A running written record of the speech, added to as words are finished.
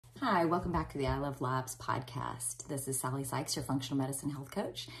Hi, welcome back to the I Love Labs podcast. This is Sally Sykes, your functional medicine health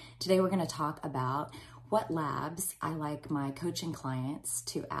coach. Today we're going to talk about what labs I like my coaching clients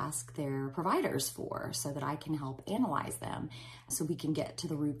to ask their providers for so that I can help analyze them so we can get to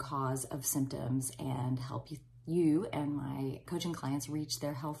the root cause of symptoms and help you and my coaching clients reach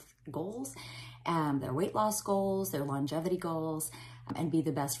their health goals, their weight loss goals, their longevity goals, and be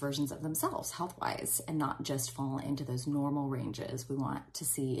the best versions of themselves health-wise and not just fall into those normal ranges. We want to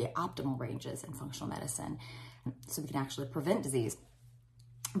see optimal ranges in functional medicine so we can actually prevent disease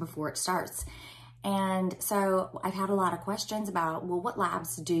before it starts. And so I've had a lot of questions about, well, what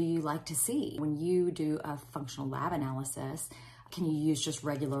labs do you like to see? When you do a functional lab analysis, can you use just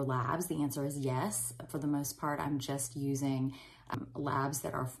regular labs? The answer is yes. For the most part, I'm just using labs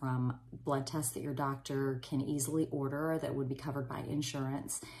that are from blood tests that your doctor can easily order that would be covered by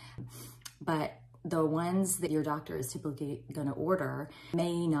insurance. But the ones that your doctor is typically going to order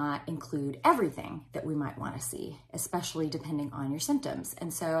may not include everything that we might want to see, especially depending on your symptoms.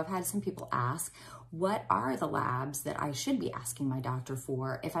 And so I've had some people ask, what are the labs that I should be asking my doctor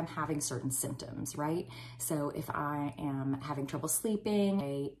for if I'm having certain symptoms, right? So if I am having trouble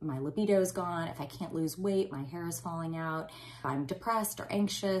sleeping, my libido is gone, if I can't lose weight, my hair is falling out, if I'm depressed or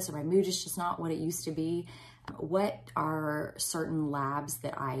anxious, or my mood is just not what it used to be, what are certain labs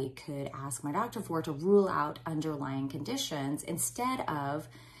that I could ask my doctor for to rule out underlying conditions instead of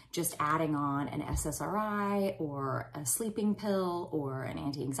just adding on an SSRI or a sleeping pill or an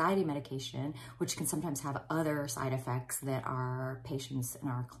anti-anxiety medication, which can sometimes have other side effects that our patients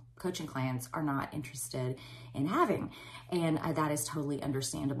and our coaching clients are not interested in having. And that is totally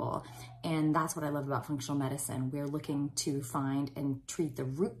understandable. And that's what I love about functional medicine. We're looking to find and treat the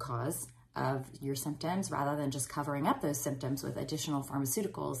root cause of your symptoms rather than just covering up those symptoms with additional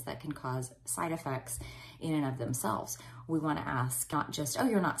pharmaceuticals that can cause side effects in and of themselves. We want to ask not just, oh,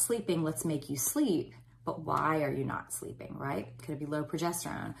 you're not sleeping, let's make you sleep, but why are you not sleeping, right? Could it be low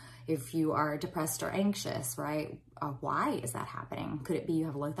progesterone? If you are depressed or anxious, right? Why is that happening? Could it be you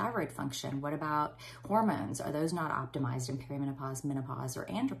have low thyroid function? What about hormones? Are those not optimized in perimenopause, menopause, or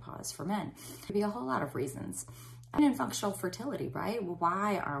andropause for men? Could be a whole lot of reasons. And in functional fertility, right? Well,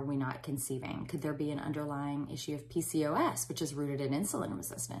 why are we not conceiving? Could there be an underlying issue of PCOS, which is rooted in insulin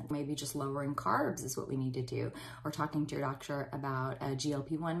resistance? Maybe just lowering carbs is what we need to do, or talking to your doctor about a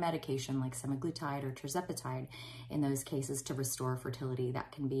GLP-1 medication like semaglutide or tirzepatide in those cases to restore fertility.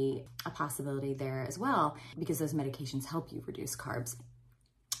 That can be a possibility there as well because those medications help you reduce carbs.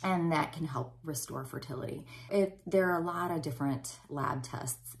 And that can help restore fertility. There are a lot of different lab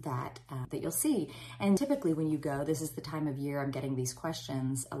tests that you'll see. And typically when you go, this is the time of year I'm getting these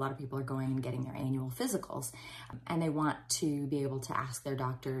questions. A lot of people are going and getting their annual physicals, and they want to be able to ask their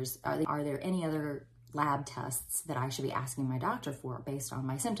doctors, are there any other lab tests that I should be asking my doctor for based on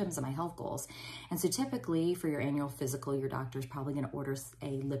my symptoms and my health goals? And so typically for your annual physical, your doctor is probably going to order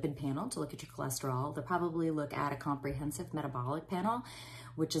a lipid panel to look at your cholesterol. They'll probably look at a comprehensive metabolic panel,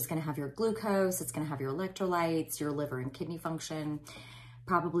 which is going to have your glucose, it's going to have your electrolytes, your liver and kidney function,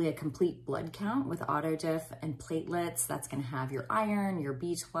 probably a complete blood count with autodiff and platelets. That's going to have your iron, your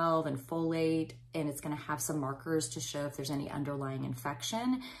B12 and folate, and it's going to have some markers to show if there's any underlying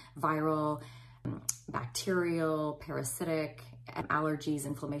infection, viral, bacterial, parasitic, allergies,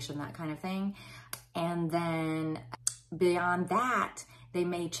 inflammation, that kind of thing. And then beyond that, they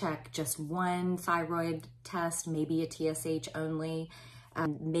may check just one thyroid test, maybe a TSH only,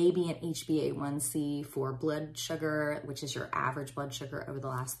 maybe an HbA1c for blood sugar, which is your average blood sugar over the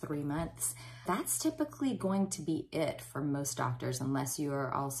last 3 months. That's typically going to be it for most doctors, unless you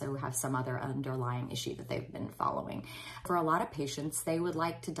also have some other underlying issue that they've been following. For a lot of patients, they would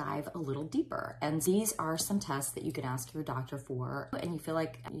like to dive a little deeper. And these are some tests that you can ask your doctor for, and you feel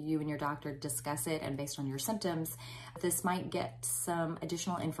like you and your doctor discuss it, and based on your symptoms, this might get some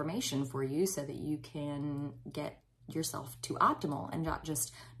additional information for you so that you can get yourself to optimal and not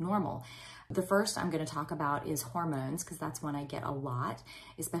just normal. The first I'm going to talk about is hormones, because that's one I get a lot,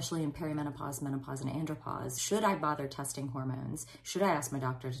 especially in perimenopause, menopause, and andropause. Should I bother testing hormones? Should I ask my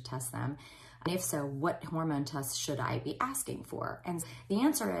doctor to test them? And if so, what hormone tests should I be asking for? And the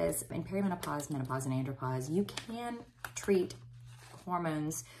answer is, in perimenopause, menopause, and andropause, you can treat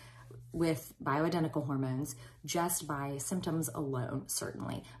hormones with bioidentical hormones just by symptoms alone,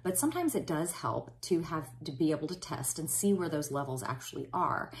 certainly. But sometimes it does help to be able to test and see where those levels actually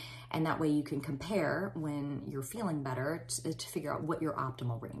are. And that way you can compare when you're feeling better to figure out what your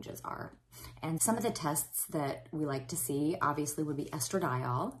optimal ranges are. And some of the tests that we like to see obviously would be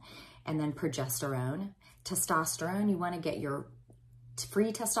estradiol and then progesterone. Testosterone, you want to get your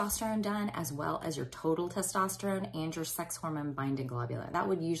free testosterone done, as well as your total testosterone and your sex hormone binding globulin. That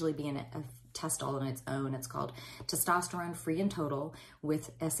would usually be a test all on its own. It's called testosterone free and total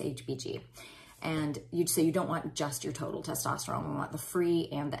with SHBG. And so you don't want just your total testosterone. We want the free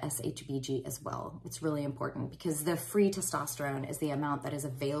and the SHBG as well. It's really important because the free testosterone is the amount that is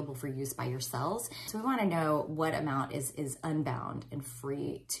available for use by your cells. So we want to know what amount is unbound and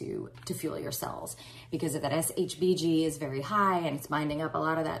free to fuel your cells. Because if that SHBG is very high and it's binding up a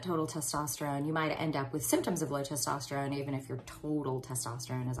lot of that total testosterone, you might end up with symptoms of low testosterone, even if your total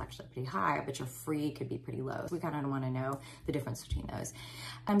testosterone is actually pretty high, but your free could be pretty low. So we kind of want to know the difference between those.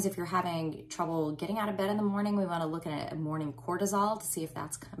 Sometimes if you're having trouble getting out of bed in the morning, we want to look at a morning cortisol to see if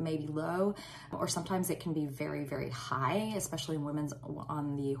that's maybe low, or sometimes it can be very, very high, especially in women's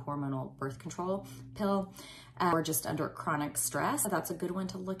on the hormonal birth control pill, or just under chronic stress. So that's a good one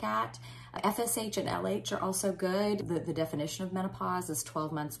to look at. FSH and LH are also good. The definition of menopause is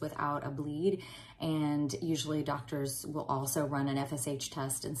 12 months without a bleed, and usually doctors will also run an FSH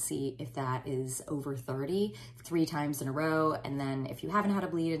test and see if that is over 30 3 times in a row. And then if you haven't had a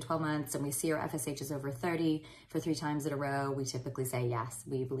bleed in 12 months and we see your FSH is over 30 for 3 times in a row, we typically say, yes,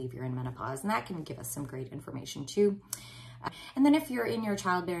 we believe you're in menopause. And that can give us some great information too. And then if you're in your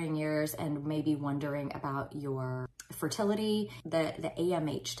childbearing years and maybe wondering about your fertility, the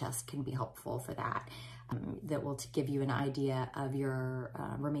AMH test can be helpful for that. That will give you an idea of your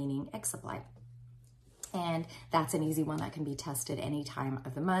remaining egg supply. And that's an easy one that can be tested any time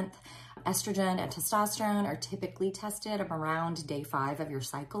of the month. Estrogen and testosterone are typically tested around day 5 of your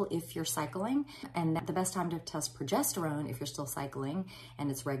cycle if you're cycling. And the best time to test progesterone if you're still cycling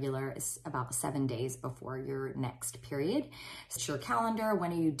and it's regular is about 7 days before your next period. Set your calendar.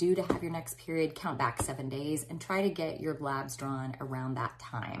 When are you due to have your next period? Count back 7 days and try to get your labs drawn around that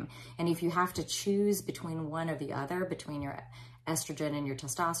time. And if you have to choose between one or the other, between your estrogen and your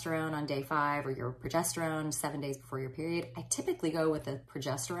testosterone on day 5 or your progesterone 7 days before your period, I typically go with the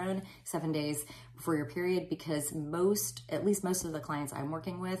progesterone 7 days before your period because at least most of the clients I'm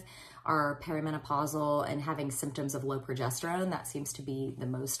working with are perimenopausal and having symptoms of low progesterone. That seems to be the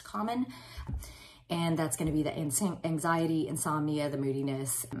most common. And that's going to be the anxiety, insomnia, the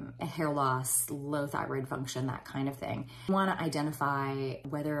moodiness, hair loss, low thyroid function, that kind of thing. You want to identify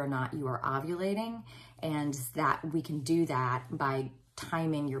whether or not you are ovulating, and that we can do that by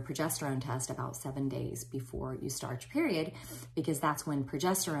timing your progesterone test about 7 days before you start your period, because that's when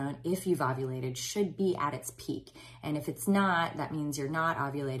progesterone, if you've ovulated, should be at its peak. And if it's not, that means you're not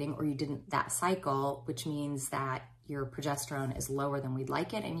ovulating or you didn't that cycle, which means that your progesterone is lower than we'd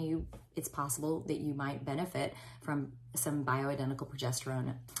like it, and it's possible that you might benefit from some bioidentical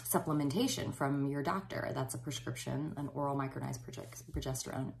progesterone supplementation from your doctor. That's a prescription, an oral micronized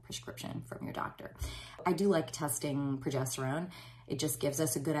progesterone prescription from your doctor. I do like testing progesterone. It just gives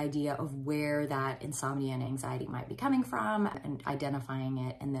us a good idea of where that insomnia and anxiety might be coming from, and identifying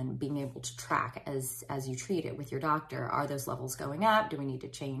it, and then being able to track as you treat it with your doctor. Are those levels going up? Do we need to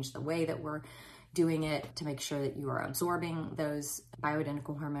change the way that we're doing it to make sure that you are absorbing those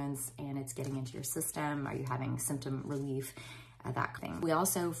bioidentical hormones and it's getting into your system? Are you having symptom relief? That thing. We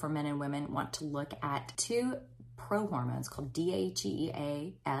also, for men and women, want to look at 2 prohormones called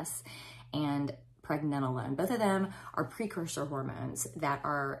DHEAS and pregnenolone. Both of them are precursor hormones that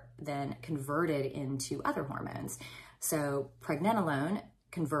are then converted into other hormones. So pregnenolone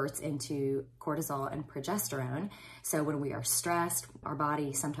converts into cortisol and progesterone. So when we are stressed, our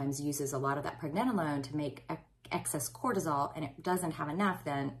body sometimes uses a lot of that pregnenolone to make excess cortisol, and it doesn't have enough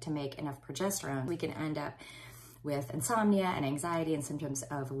then to make enough progesterone. We can end up with insomnia and anxiety and symptoms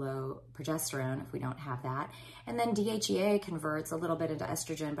of low progesterone if we don't have that. And then DHEA converts a little bit into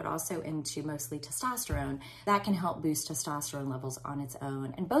estrogen, but also into mostly testosterone. That can help boost testosterone levels on its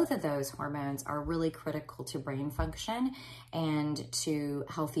own. And both of those hormones are really critical to brain function and to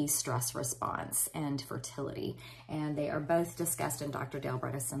healthy stress response and fertility. And they are both discussed in Dr. Dale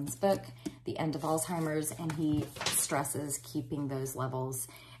Bredesen's book, The End of Alzheimer's, and he stresses keeping those levels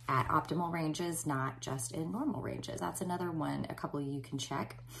at optimal ranges, not just in normal ranges. That's another one, a couple you can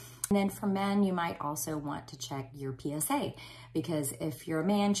check. And then for men, you might also want to check your PSA, because if you're a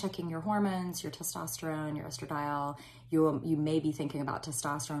man checking your hormones, your testosterone, your estradiol, you may be thinking about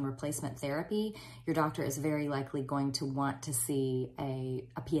testosterone replacement therapy. Your doctor is very likely going to want to see a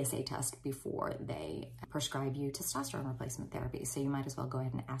PSA test before they prescribe you testosterone replacement therapy. So you might as well go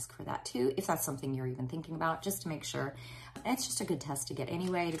ahead and ask for that too, if that's something you're even thinking about, just to make sure. And it's just a good test to get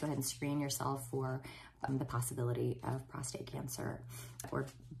anyway, to go ahead and screen yourself for the possibility of prostate cancer or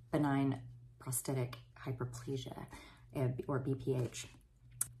benign prostatic hyperplasia, or BPH.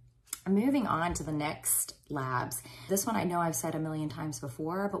 Moving on to the next labs. This one I know I've said a million times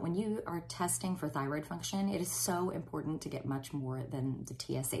before, but when you are testing for thyroid function, it is so important to get much more than the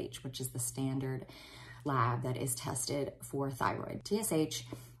TSH, which is the standard lab that is tested for thyroid. TSH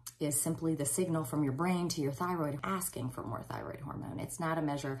is simply the signal from your brain to your thyroid asking for more thyroid hormone. It's not a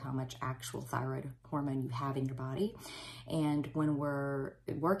measure of how much actual thyroid hormone you have in your body. And when we're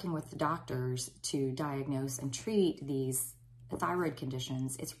working with the doctors to diagnose and treat these thyroid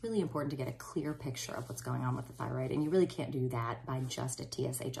conditions, it's really important to get a clear picture of what's going on with the thyroid. And you really can't do that by just a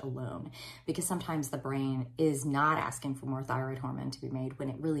TSH alone, because sometimes the brain is not asking for more thyroid hormone to be made when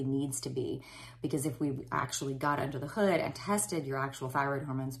it really needs to be. Because if we actually got under the hood and tested your actual thyroid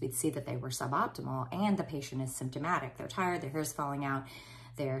hormones, we'd see that they were suboptimal and the patient is symptomatic. They're tired, their hair's falling out,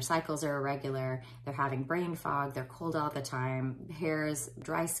 their cycles are irregular, they're having brain fog, they're cold all the time, hairs,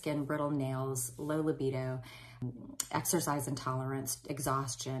 dry skin, brittle nails, low libido, exercise intolerance,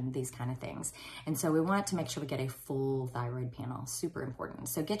 exhaustion, these kind of things. And so we want to make sure we get a full thyroid panel, super important.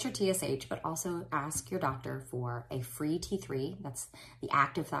 So get your TSH, but also ask your doctor for a free T3, that's the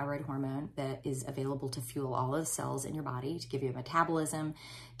active thyroid hormone that is available to fuel all of the cells in your body, to give you a metabolism,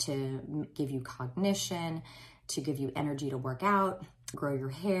 to give you cognition, to give you energy to work out, grow your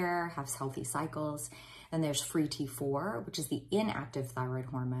hair, have healthy cycles. Then there's free T4, which is the inactive thyroid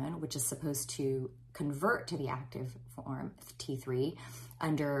hormone, which is supposed to convert to the active form, T3,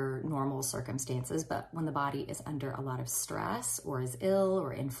 under normal circumstances. But when the body is under a lot of stress or is ill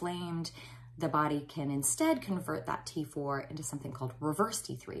or inflamed, the body can instead convert that T4 into something called reverse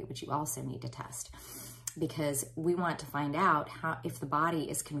T3, which you also need to test, because we want to find out how, if the body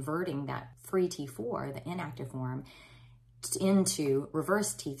is converting that free T4, the inactive form, into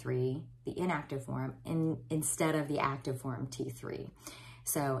reverse T3, the inactive form, instead of the active form T3.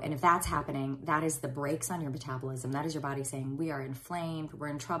 So, and if that's happening, that is the brakes on your metabolism. That is your body saying, we are inflamed, we're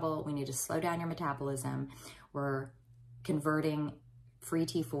in trouble, we need to slow down your metabolism. We're converting free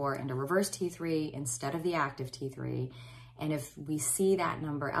T4 into reverse T3 instead of the active T3. And if we see that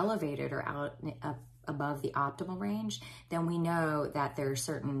number elevated or out above the optimal range, then we know that there are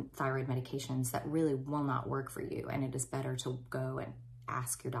certain thyroid medications that really will not work for you. And it is better to go and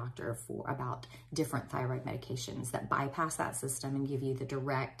ask your doctor about different thyroid medications that bypass that system and give you the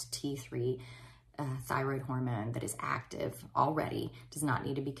direct T3 thyroid hormone that is active already, does not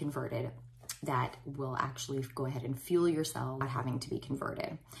need to be converted, that will actually go ahead and fuel your cell without having to be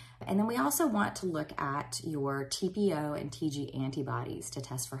converted. And then we also want to look at your TPO and TG antibodies to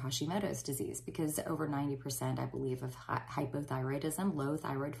test for Hashimoto's disease, because over 90%, I believe, of hypothyroidism, low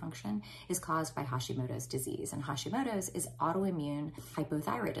thyroid function, is caused by Hashimoto's disease. And Hashimoto's is autoimmune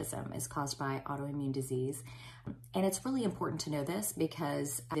hypothyroidism, is caused by autoimmune disease. And it's really important to know this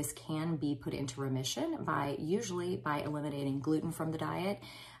because this can be put into remission usually by eliminating gluten from the diet,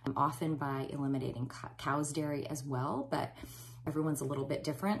 often by eliminating cow's dairy as well, but everyone's a little bit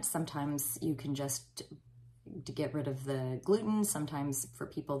different. Sometimes you can just to get rid of the gluten. Sometimes for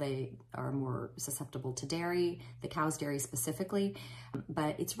people, they are more susceptible to dairy, the cow's dairy specifically.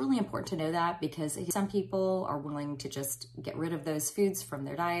 But it's really important to know that, because some people are willing to just get rid of those foods from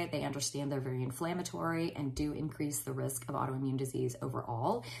their diet. They understand they're very inflammatory and do increase the risk of autoimmune disease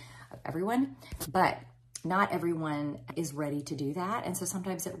overall of everyone. But not everyone is ready to do that. And so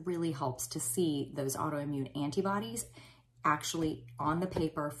sometimes it really helps to see those autoimmune antibodies actually on the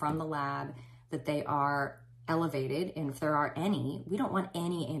paper from the lab, that they are elevated. And if there are any, we don't want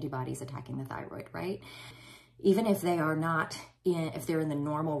any antibodies attacking the thyroid, right? Even if they are not if they're in the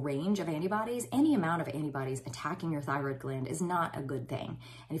normal range of antibodies, any amount of antibodies attacking your thyroid gland is not a good thing.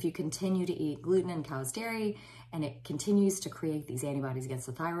 And if you continue to eat gluten and cow's dairy, and it continues to create these antibodies against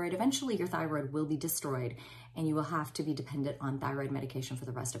the thyroid, eventually your thyroid will be destroyed and you will have to be dependent on thyroid medication for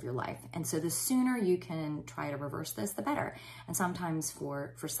the rest of your life. And so the sooner you can try to reverse this, the better. And sometimes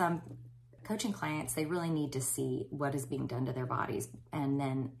for some coaching clients, they really need to see what is being done to their bodies. And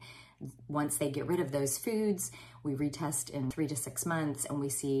then once they get rid of those foods, we retest in 3 to 6 months and we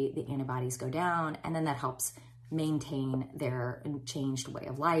see the antibodies go down, and then that helps maintain their changed way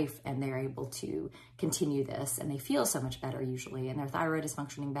of life, and they're able to continue this, and they feel so much better usually, and their thyroid is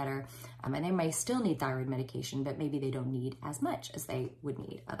functioning better, and they may still need thyroid medication, but maybe they don't need as much as they would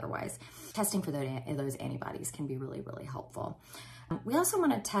need otherwise. Testing for those antibodies can be really, really helpful. We also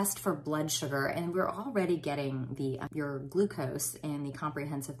want to test for blood sugar, and we're already getting your glucose in the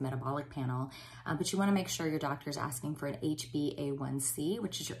comprehensive metabolic panel, but you want to make sure your doctor is asking for an HbA1c,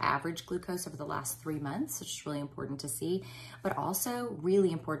 which is your average glucose over the last 3 months, which is really important to see, but also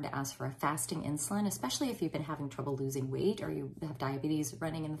really important to ask for a fasting insulin, especially if you've been having trouble losing weight or you have diabetes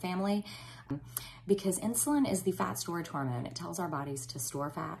running in the family, because insulin is the fat storage hormone. It tells our bodies to store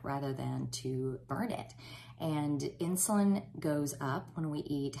fat rather than to burn it. And insulin goes up when we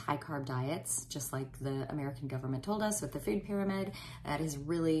eat high carb diets, just like the American government told us with the food pyramid. That has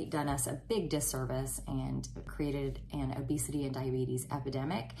really done us a big disservice and created an obesity and diabetes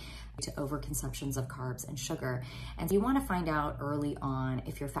epidemic to overconsumptions of carbs and sugar. And you want to find out early on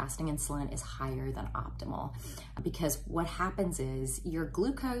if your fasting insulin is higher than optimal, because what happens is your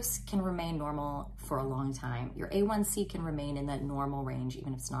glucose can remain normal for a long time. Your A1C can remain in that normal range,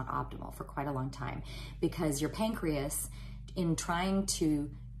 even if it's not optimal, for quite a long time, because your pancreas, in trying to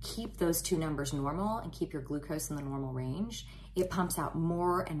keep those two numbers normal and keep your glucose in the normal range, it pumps out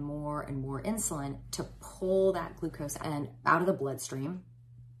more and more and more insulin to pull that glucose out of the bloodstream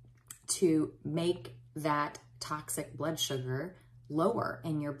to make that toxic blood sugar lower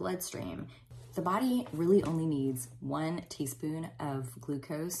in your bloodstream. The body really only needs 1 teaspoon of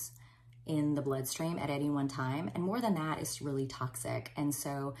glucose in the bloodstream at any one time, and more than that is really toxic. And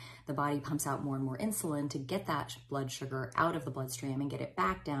so the body pumps out more and more insulin to get that blood sugar out of the bloodstream and get it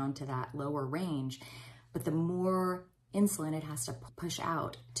back down to that lower range. But the more insulin it has to push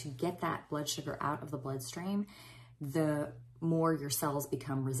out to get that blood sugar out of the bloodstream, the more your cells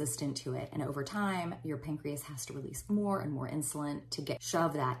become resistant to it. And over time, your pancreas has to release more and more insulin to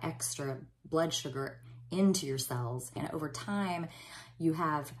shove that extra blood sugar into your cells. And over time, you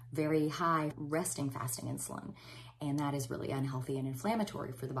have very high resting fasting insulin. And that is really unhealthy and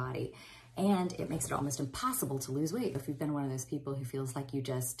inflammatory for the body. And it makes it almost impossible to lose weight. If you've been one of those people who feels like you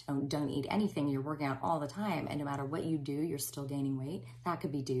just don't eat anything, you're working out all the time, and no matter what you do, you're still gaining weight, that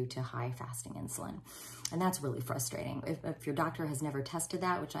could be due to high fasting insulin. And that's really frustrating. If your doctor has never tested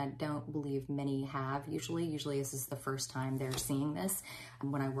that, which I don't believe many have, usually this is the first time they're seeing this.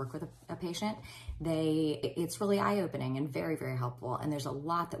 When I work with a patient, it's really eye-opening and very, very helpful. And there's a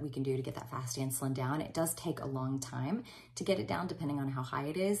lot that we can do to get that fasting insulin down. It does take a long time to get it down, depending on how high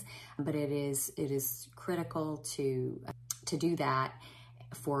it is, but it is critical to do that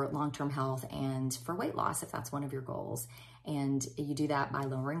for long-term health and for weight loss, if that's one of your goals. And you do that by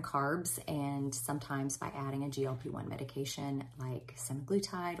lowering carbs and sometimes by adding a GLP-1 medication like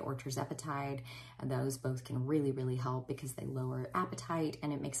semaglutide or tirzepatide. And those both can really, really help because they lower appetite,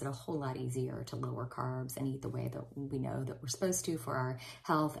 and it makes it a whole lot easier to lower carbs and eat the way that we know that we're supposed to for our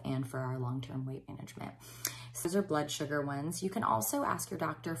health and for our long-term weight management. So those are blood sugar ones. You can also ask your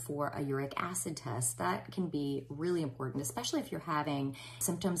doctor for a uric acid test. That can be really important, especially if you're having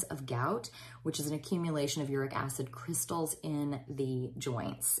symptoms of gout, which is an accumulation of uric acid crystals in the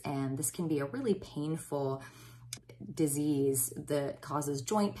joints. And this can be a really painful disease that causes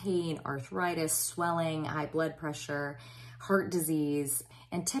joint pain, arthritis, swelling, high blood pressure, heart disease.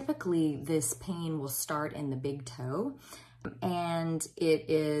 And typically this pain will start in the big toe. And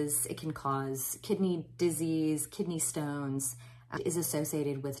it can cause kidney disease, kidney stones, is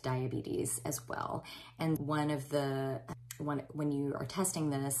associated with diabetes as well. And when you are testing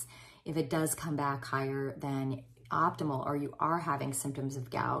this, if it does come back higher than optimal, or you are having symptoms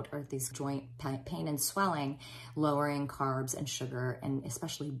of gout or these joint pain and swelling, lowering carbs and sugar, and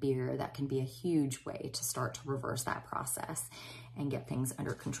especially beer, that can be a huge way to start to reverse that process and get things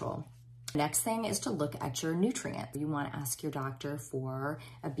under control. Next thing is to look at your nutrient. You want to ask your doctor for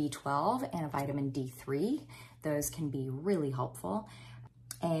a B12 and a vitamin D3. Those can be really helpful.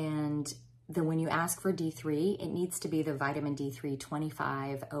 And then when you ask for D3, it needs to be the vitamin D3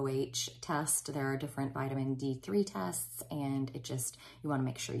 25OH test. There are different vitamin D3 tests, and you want to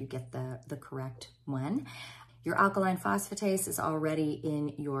make sure you get the correct one. Your alkaline phosphatase is already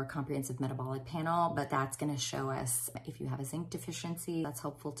in your comprehensive metabolic panel, but that's going to show us if you have a zinc deficiency. That's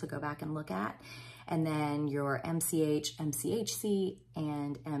helpful to go back and look at. And then your MCH, MCHC,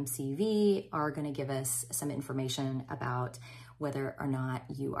 and MCV are going to give us some information about whether or not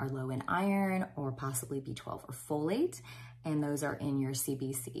you are low in iron or possibly B12 or folate. And those are in your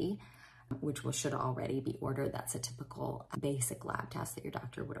CBC, which should already be ordered. That's a typical basic lab test that your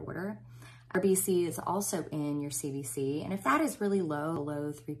doctor would order. RBC is also in your CBC, and if that is really low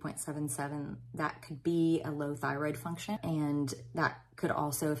 3.77, that could be a low thyroid function, and that could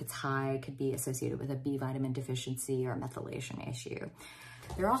also, if it's high, could be associated with a B vitamin deficiency or methylation issue.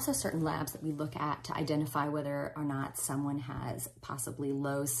 There are also certain labs that we look at to identify whether or not someone has possibly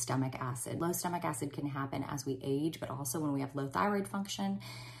low stomach acid. Low stomach acid can happen as we age, but also when we have low thyroid function.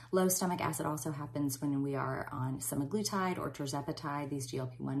 Low stomach acid also happens when we are on semaglutide or tirzepatide, these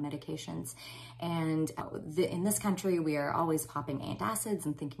GLP-1 medications. And in this country, we are always popping antacids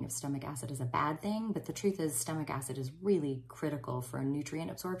and thinking of stomach acid as a bad thing. But the truth is, stomach acid is really critical for nutrient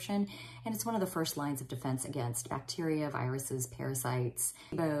absorption. And it's one of the first lines of defense against bacteria, viruses, parasites,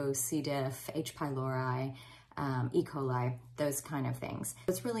 SIBO, C. diff, H. pylori, E. coli, those kind of things.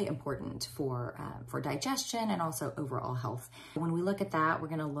 It's really important for digestion and also overall health. When we look at that, we're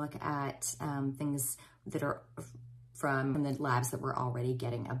going to look at things that are from the labs that we're already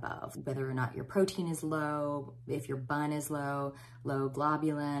getting above, whether or not your protein is low, if your bun is low, low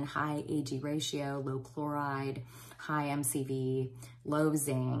globulin, high AG ratio, low chloride, high MCV, low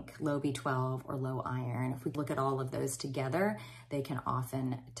zinc, low B12, or low iron. If we look at all of those together, they can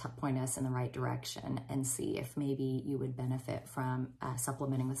often point us in the right direction and see if maybe you would benefit from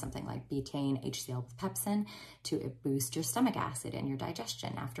supplementing with something like betaine HCl with pepsin to boost your stomach acid and your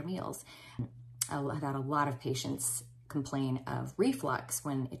digestion after meals. I've had a lot of patients complain of reflux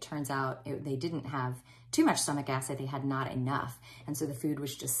when it turns out they didn't have too much stomach acid, they had not enough. And so the food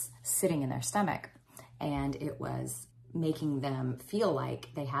was just sitting in their stomach and it was making them feel like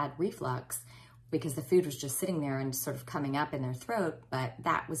they had reflux because the food was just sitting there and sort of coming up in their throat, but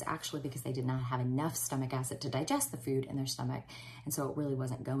that was actually because they did not have enough stomach acid to digest the food in their stomach, and so it really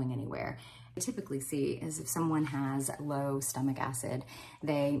wasn't going anywhere. I typically see is if someone has low stomach acid,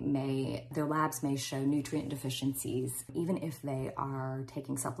 their labs may show nutrient deficiencies, even if they are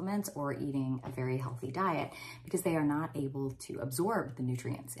taking supplements or eating a very healthy diet, because they are not able to absorb the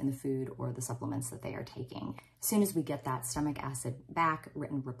nutrients in the food or the supplements that they are taking. As soon as we get that stomach acid back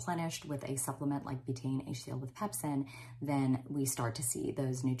and replenished with a supplement like betaine HCl with pepsin, then we start to see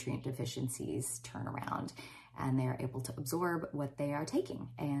those nutrient deficiencies turn around and they're able to absorb what they are taking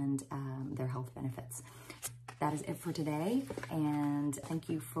and their health benefits. That is it for today, and thank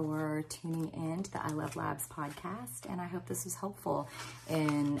you for tuning in to the I Love Labs podcast, and I hope this was helpful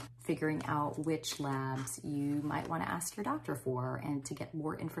in figuring out which labs you might want to ask your doctor for and to get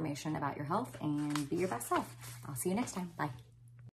more information about your health and be your best self. I'll see you next time. Bye.